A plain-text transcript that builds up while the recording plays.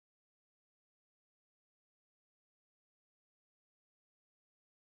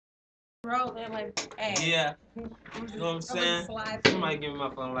Roll and like, hey. Yeah. You know what I'm saying? Somebody give me my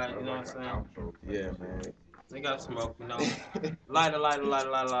phone lighter, you know what I'm saying? Yeah, man. They got smoke, you know. Lighter, lighter,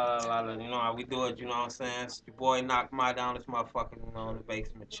 lighter, lighter, lighter, lighter. You know how we do it, you know what I'm saying? It's your boy knock my down this motherfucker, you know, in the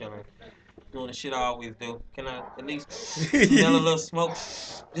basement chilling. Doing the shit I always do. Can I at least smell a little smoke?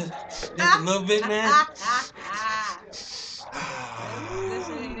 Just a little bit, man.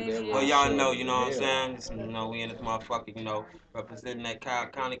 Well, y'all know, you know what I'm saying? Just, you know, we in this motherfucker, you know, representing that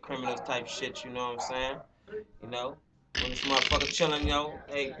Cobb County criminals type shit, you know what I'm saying? You know? When this motherfucker chilling, yo.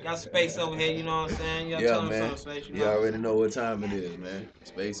 Hey, got space over here, you know what I'm saying? You gotta Yeah, tell him man. something, space, you You know? already know what time it is, man.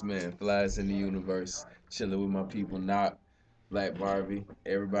 Spaceman, flies in the universe, chilling with my people, Knock, Black Barbie,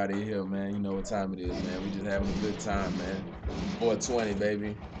 everybody in here, man. You know what time it is, man. We just having a good time, man. 420,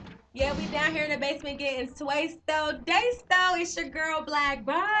 baby. Yeah, we down here in the basement getting sway-sto, day-sto. It's your girl, Black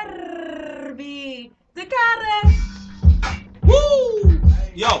Barbie. Zakara. Woo!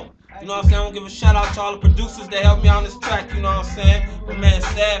 Yo, you know what I'm saying? I want to give a shout out to all the producers that helped me on this track, you know what I'm saying? My man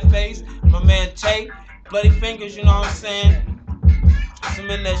Sad Face, my man Tay, Bloody Fingers, you know what I'm saying? Some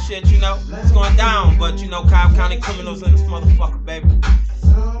in that shit, you know? It's going down, but you know, Cobb County criminals in this motherfucker, baby.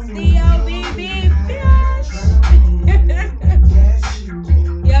 C-O-B-B, bitch.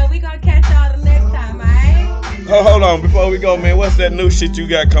 Yo, we gonna catch y'all the next time, alright? Oh, hold on. Before we go, man, what's that new shit you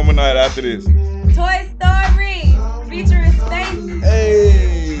got coming out after this? Toy Story, featuring Space.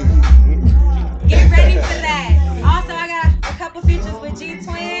 Hey. Get ready for that. Also, I got a couple features with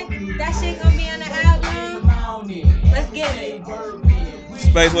G-Twin. That shit gonna be on the album. Let's get it.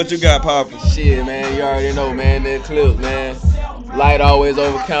 Space, what you got, Papa? Shit, man, you already know, man. That clip, man. Light always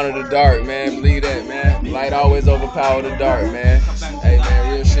overcounted the dark, man. Believe that, man. Light always overpower the dark, man. Hey,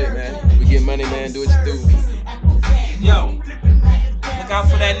 man, real shit, man. We get money, man. Do what you do. Yo, look out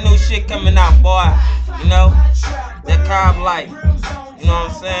for that new shit coming out, boy. You know? That Cobb Light. You know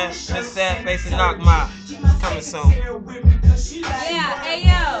what I'm saying? That Sad Face and Knock My. Coming soon. Yeah, hey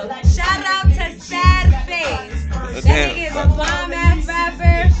yo, shout out to Sad Face. That nigga is a bomb ass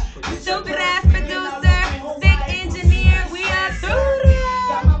rapper, stupid ass producer, sick engineer. We are through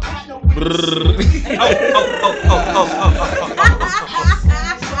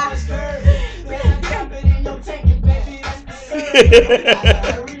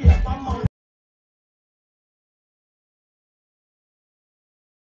Oh.